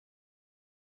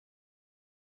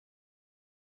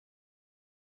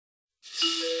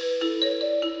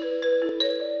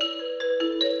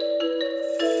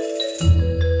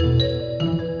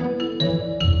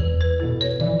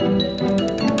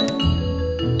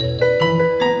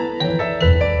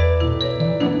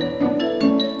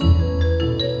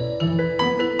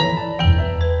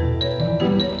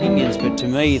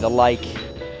me, the lake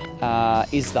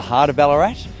is the heart of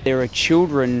Ballarat. There are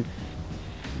children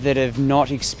that have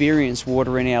not experienced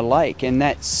water in our lake, and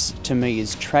that's, to me,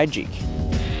 is tragic.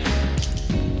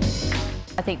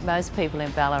 I think most people in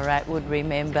Ballarat would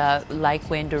remember Lake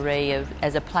Wendouree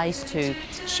as a place to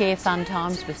share fun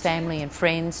times with family and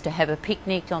friends, to have a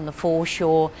picnic on the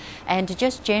foreshore, and to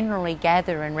just generally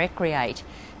gather and recreate.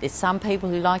 There's some people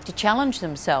who like to challenge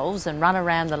themselves and run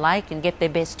around the lake and get their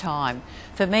best time.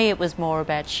 For me, it was more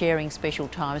about sharing special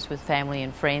times with family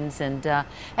and friends, and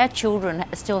our children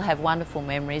still have wonderful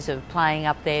memories of playing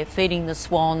up there, feeding the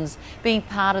swans, being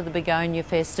part of the Begonia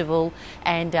Festival,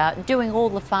 and doing all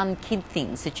the fun kid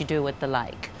things that you do at the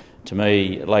lake. To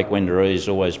me, Lake Wendouree has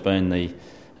always been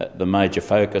the major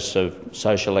focus of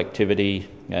social activity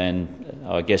and,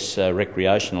 I guess,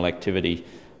 recreational activity.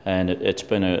 And it's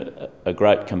been a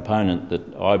great component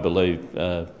that I believe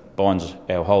binds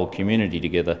our whole community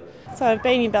together. So I've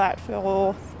been in Ballarat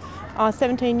for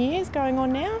 17 years going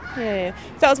on now. Yeah.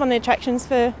 So that was one of the attractions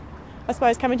for, I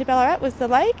suppose, coming to Ballarat was the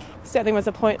lake. Certainly was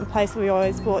a place we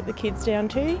always brought the kids down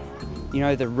to. You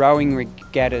know, the rowing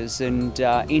regattas and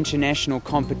international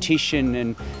competition,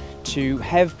 and to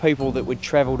have people that would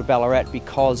travel to Ballarat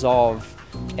because of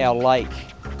our lake.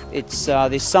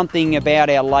 There's something about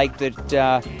our lake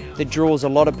that draws a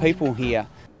lot of people here.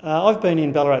 I've been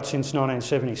in Ballarat since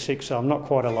 1976, so I'm not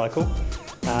quite a local.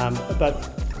 But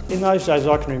in those days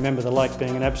I can remember the lake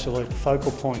being an absolute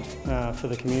focal point for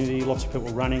the community. Lots of people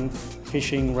running,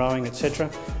 fishing, rowing, etc.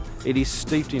 It is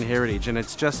steeped in heritage, and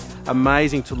it's just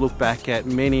amazing to look back at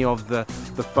many of the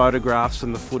photographs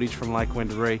and the footage from Lake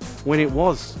Wendouree when it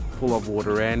was full of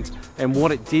water, and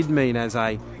what it did mean as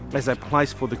a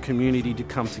place for the community to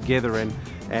come together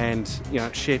and you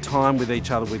know, share time with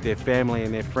each other, with their family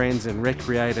and their friends, and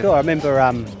recreate. Sure, I remember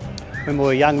when we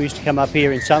were young, we used to come up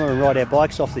here in summer and ride our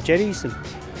bikes off the jetties and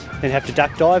then have to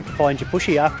duck dive to find your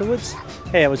pushy afterwards.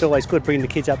 Yeah, it was always good bringing the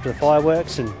kids up to the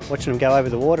fireworks and watching them go over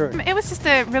the water. It was just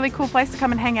a really cool place to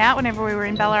come and hang out whenever we were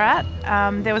in Ballarat.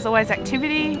 There was always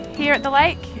activity here at the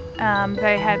lake.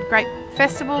 They had great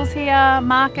festivals here,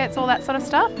 markets, all that sort of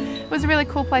stuff. It was a really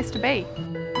cool place to be.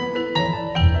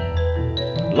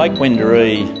 Lake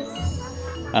Wendouree,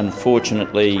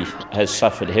 unfortunately, has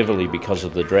suffered heavily because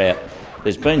of the drought.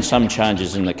 There's been some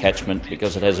changes in the catchment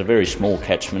because it has a very small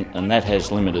catchment, and that has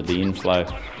limited the inflow.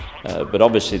 But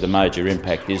obviously the major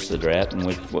impact is the drought, and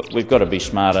we've got to be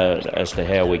smarter as to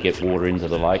how we get water into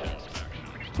the lake.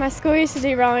 My school used to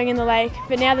do rowing in the lake,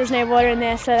 but now there's no water in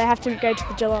there, so they have to go to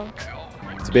the Geelong.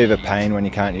 It's a bit of a pain when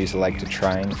you can't use the lake to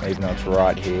train, even though it's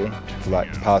right here. For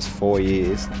like the past 4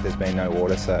 years, there's been no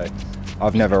water, so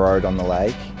I've never rowed on the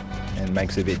lake, and it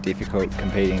makes it a bit difficult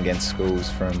competing against schools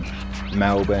from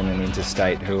Melbourne and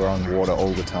interstate who are on water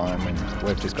all the time, and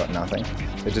we've just got nothing.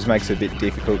 It just makes it a bit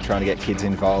difficult trying to get kids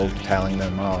involved, telling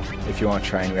them, oh, if you want to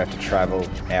train, we have to travel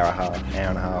hour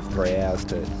and a half, 3 hours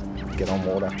to get on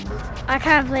water. I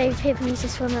can't believe people used to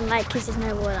swim in the lake because there's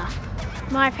no water.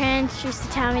 My parents used to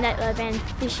tell me that they've been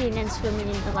fishing and swimming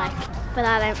in the lake, but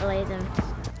I don't believe them.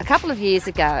 A couple of years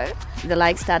ago, the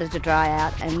lake started to dry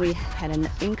out and we had an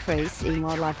increase in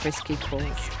wildlife rescue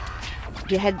calls.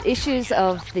 You had issues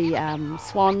of the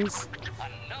swans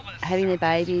having their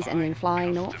babies and then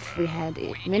flying off. We had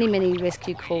many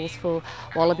rescue calls for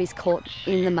wallabies caught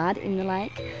in the mud in the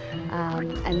lake,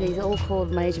 and these all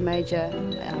caused major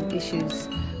issues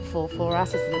for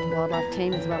us as the wildlife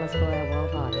team as well as for our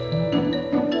wildlife.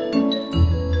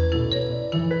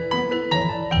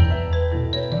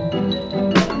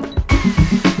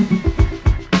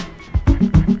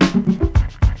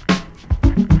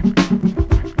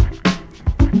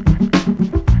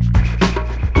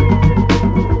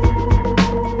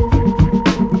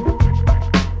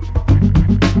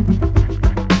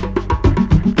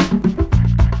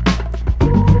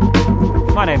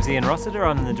 My name's Ian Rossiter,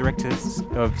 I'm the Director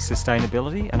of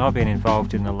Sustainability, and I've been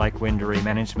involved in the Lake Wendouree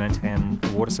management and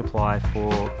the water supply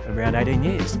for around 18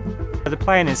 years. The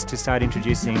plan is to start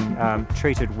introducing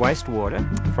treated wastewater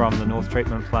from the North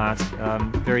Treatment Plant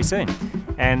very soon,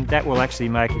 and that will actually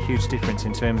make a huge difference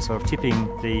in terms of tipping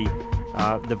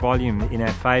the volume in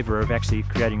our favour of actually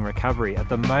creating recovery. At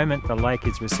the moment, the lake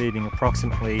is receiving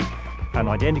approximately an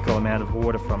identical amount of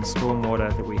water from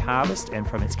stormwater that we harvest and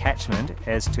from its catchment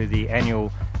as to the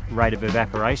annual rate of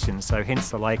evaporation. So hence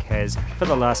the lake has, for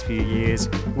the last few years,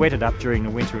 wetted up during the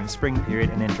winter and spring period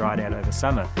and then dried out over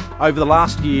summer. Over the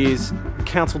last years,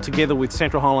 Council together with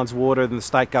Central Highlands Water and the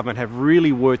state government have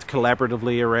really worked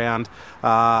collaboratively around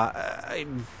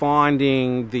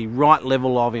finding the right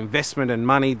level of investment and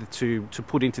money to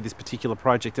put into this particular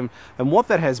project. And what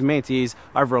that has meant is,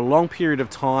 over a long period of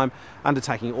time,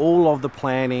 undertaking all of the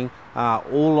planning,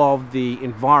 all of the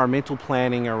environmental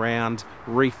planning around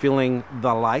refilling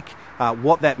the lake,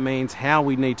 what that means, how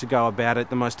we need to go about it,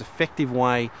 the most effective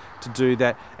way to do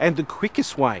that, and the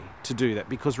quickest way to do that.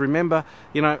 Because remember,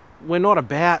 you know, we're not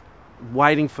about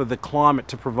waiting for the climate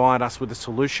to provide us with a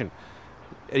solution.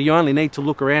 You only need to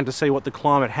look around to see what the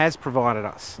climate has provided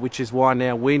us, which is why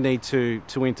now we need to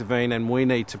intervene, and we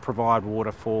need to provide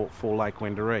water for Lake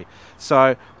Wendouree.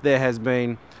 So there has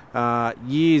been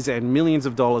years and millions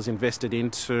of dollars invested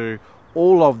into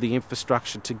all of the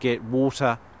infrastructure to get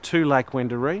water to Lake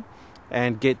Wendouree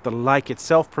and get the lake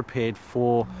itself prepared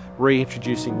for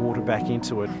reintroducing water back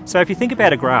into it. So if you think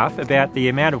about a graph about the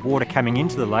amount of water coming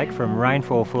into the lake from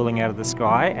rainfall falling out of the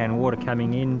sky and water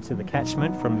coming into the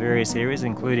catchment from various areas,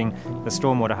 including the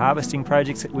stormwater harvesting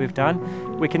projects that we've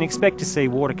done, we can expect to see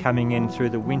water coming in through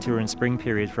the winter and spring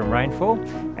period from rainfall,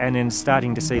 and then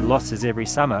starting to see losses every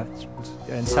summer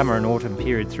and autumn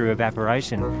period through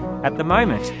evaporation. At the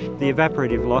moment, the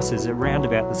evaporative loss is around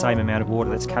about the same amount of water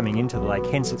that's coming into the lake,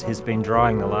 hence it has been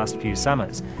drying the last few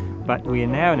summers. But we are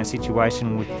now in a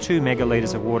situation with 2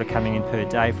 megalitres of water coming in per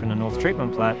day from the North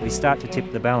Treatment Plant. We start to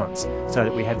tip the balance so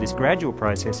that we have this gradual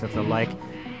process of the lake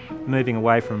moving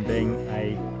away from being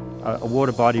a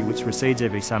water body which recedes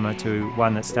every summer to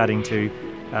one that's starting to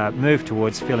move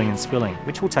towards filling and spilling,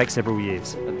 which will take several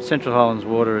years. Central Highlands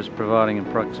Water is providing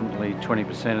approximately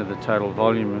 20% of the total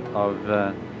volume of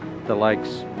the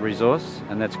lake's resource,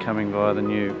 and that's coming via the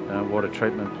new water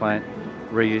treatment plant,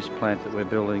 reuse plant that we're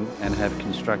building and have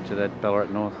constructed at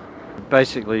Ballarat North.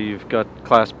 Basically, you've got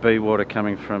Class B water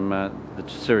coming from the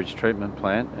sewage treatment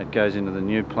plant. It goes into the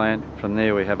new plant. From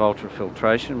there we have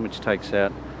ultrafiltration, which takes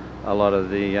out a lot of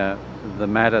the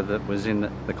matter that was in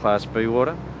the Class B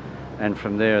water. And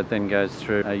from there it then goes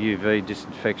through a UV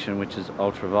disinfection, which is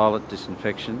ultraviolet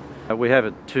disinfection. We have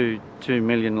a 2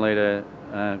 million litre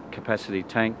capacity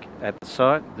tank at the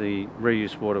site. The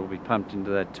reuse water will be pumped into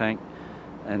that tank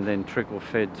and then trickle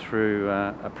fed through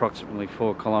approximately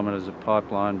 4 kilometres of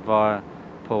pipeline via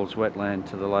Paul's wetland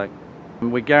to the lake.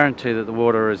 We guarantee that the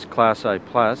water is Class A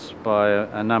plus by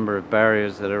a number of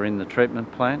barriers that are in the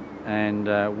treatment plant, and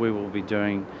we will be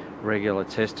doing regular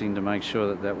testing to make sure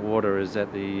that that water is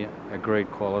at the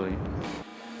agreed quality.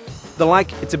 The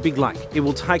lake, it's a big lake. It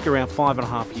will take around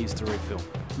 5.5 years to refill.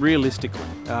 Realistically,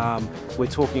 we're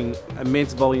talking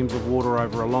immense volumes of water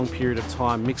over a long period of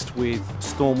time mixed with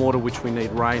stormwater, which we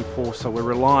need rain for, so we're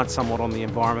reliant somewhat on the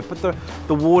environment. But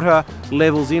the water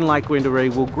levels in Lake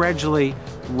Wendouree will gradually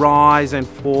rise and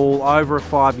fall over a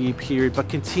 5-year period, but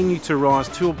continue to rise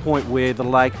to a point where the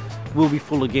lake will be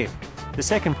full again. The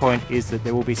second point is that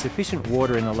there will be sufficient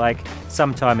water in the lake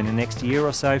sometime in the next year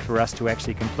or so for us to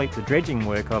actually complete the dredging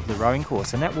work of the rowing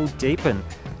course, and that will deepen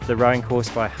the rowing course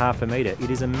by 0.5 metre. It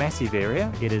is a massive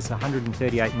area. It is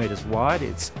 138 metres wide.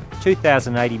 It's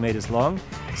 2,080 metres long.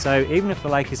 So even if the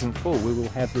lake isn't full, we will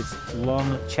have this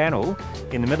long channel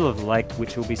in the middle of the lake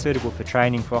which will be suitable for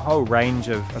training for a whole range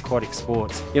of aquatic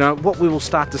sports. You know, what we will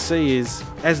start to see is,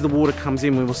 as the water comes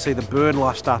in, we will see the bird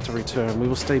life start to return. We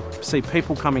will see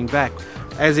people coming back.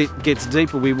 As it gets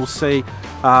deeper, we will see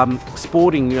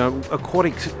sporting,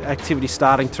 aquatic activity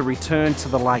starting to return to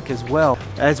the lake as well.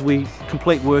 As we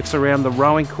complete works around the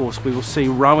rowing course, we will see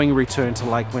rowing return to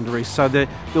Lake Wendouree. So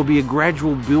there'll be a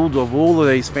gradual build of all of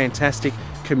these fantastic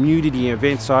community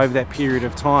events over that period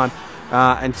of time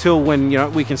until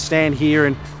when we can stand here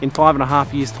in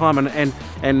 5.5 years' time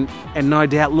and no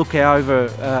doubt look over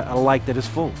a lake that is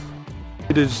full.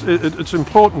 It's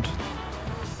important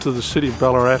to the City of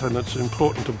Ballarat, and it's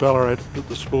important to Ballarat that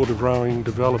the sport of rowing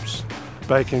develops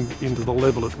back into the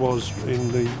level it was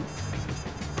in the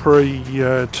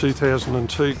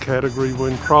pre-2002 category,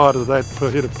 when prior to that, per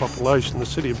head of population, the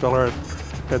City of Ballarat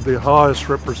had the highest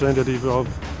representative of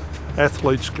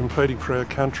athletes competing for our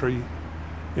country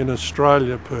in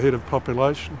Australia per head of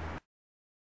population.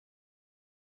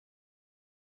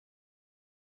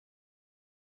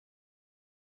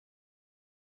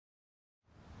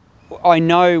 I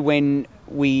know when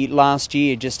we last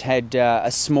year just had a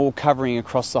small covering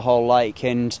across the whole lake,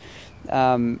 and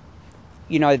the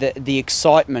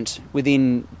excitement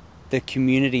within the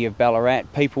community of Ballarat,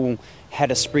 people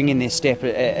had a spring in their step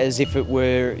as if it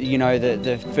were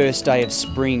the first day of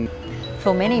spring.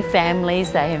 For many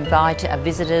families, they invite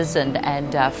visitors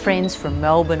and friends from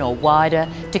Melbourne or wider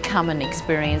to come and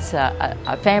experience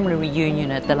a family reunion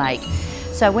at the lake.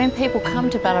 So when people come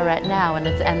to Ballarat now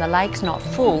and the lake's not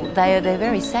full, they're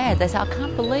very sad. They say, I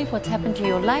can't believe what's happened to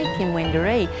your lake in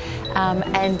Wendouree.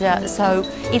 So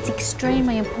it's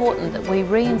extremely important that we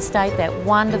reinstate that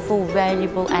wonderful,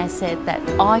 valuable asset, that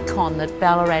icon that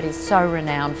Ballarat is so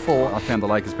renowned for. I found the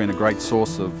lake has been a great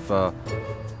source of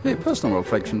Yeah, personal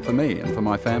reflection for me and for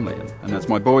my family. And as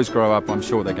my boys grow up, I'm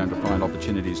sure they're going to find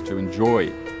opportunities to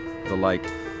enjoy the lake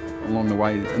along the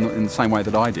way, in the same way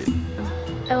that I did.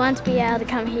 I want to be able to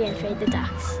come here and feed the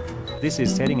ducks. This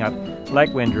is setting up Lake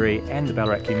Wendouree and the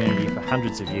Ballarat community for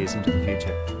hundreds of years into the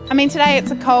future. I mean, today it's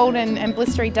a cold and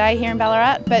blistery day here in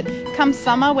Ballarat, but come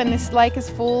summer when this lake is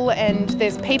full and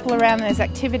there's people around, there's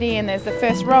activity and there's the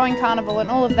first rowing carnival and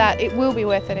all of that, it will be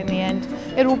worth it in the end.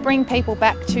 It will bring people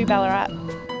back to Ballarat.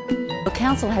 The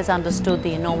council has understood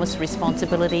the enormous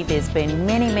responsibility. There's been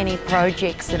many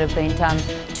projects that have been done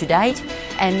to date,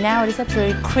 and now it is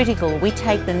absolutely critical we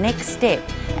take the next step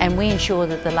and we ensure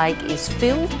that the lake is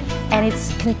filled and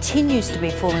it continues to be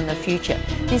full in the future.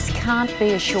 This can't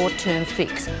be a short-term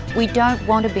fix. We don't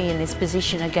want to be in this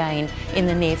position again in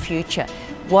the near future.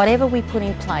 Whatever we put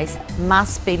in place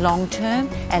must be long-term,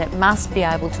 and it must be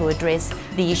able to address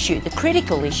the issue, the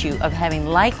critical issue of having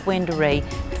Lake Wendouree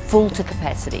full to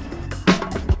capacity.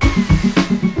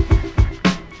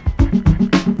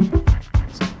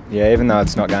 Yeah, even though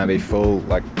it's not going to be full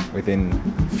like within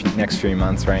the next few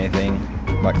months or anything,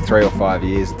 like 3 or 5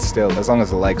 years, it's still, as long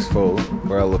as the lake's full,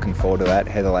 we're all looking forward to that,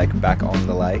 Heather Lake back on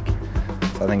the lake.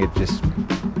 So I think it just,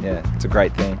 yeah, it's a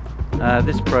great thing.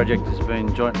 This project has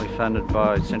been jointly funded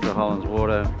by Central Highlands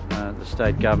Water, the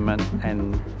state government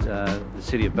and the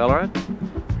City of Ballarat,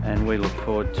 and we look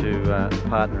forward to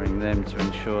partnering them to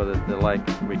ensure that the lake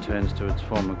returns to its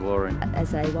former glory.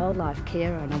 As a wildlife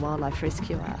carer and a wildlife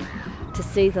rescuer, to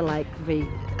see the lake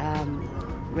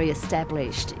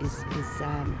re-established is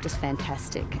just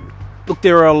fantastic. Look,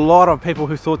 there are a lot of people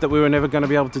who thought that we were never going to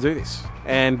be able to do this,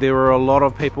 and there were a lot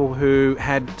of people who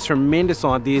had tremendous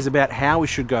ideas about how we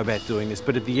should go about doing this,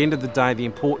 but at the end of the day the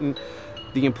important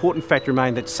fact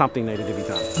remained that something needed to be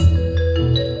done.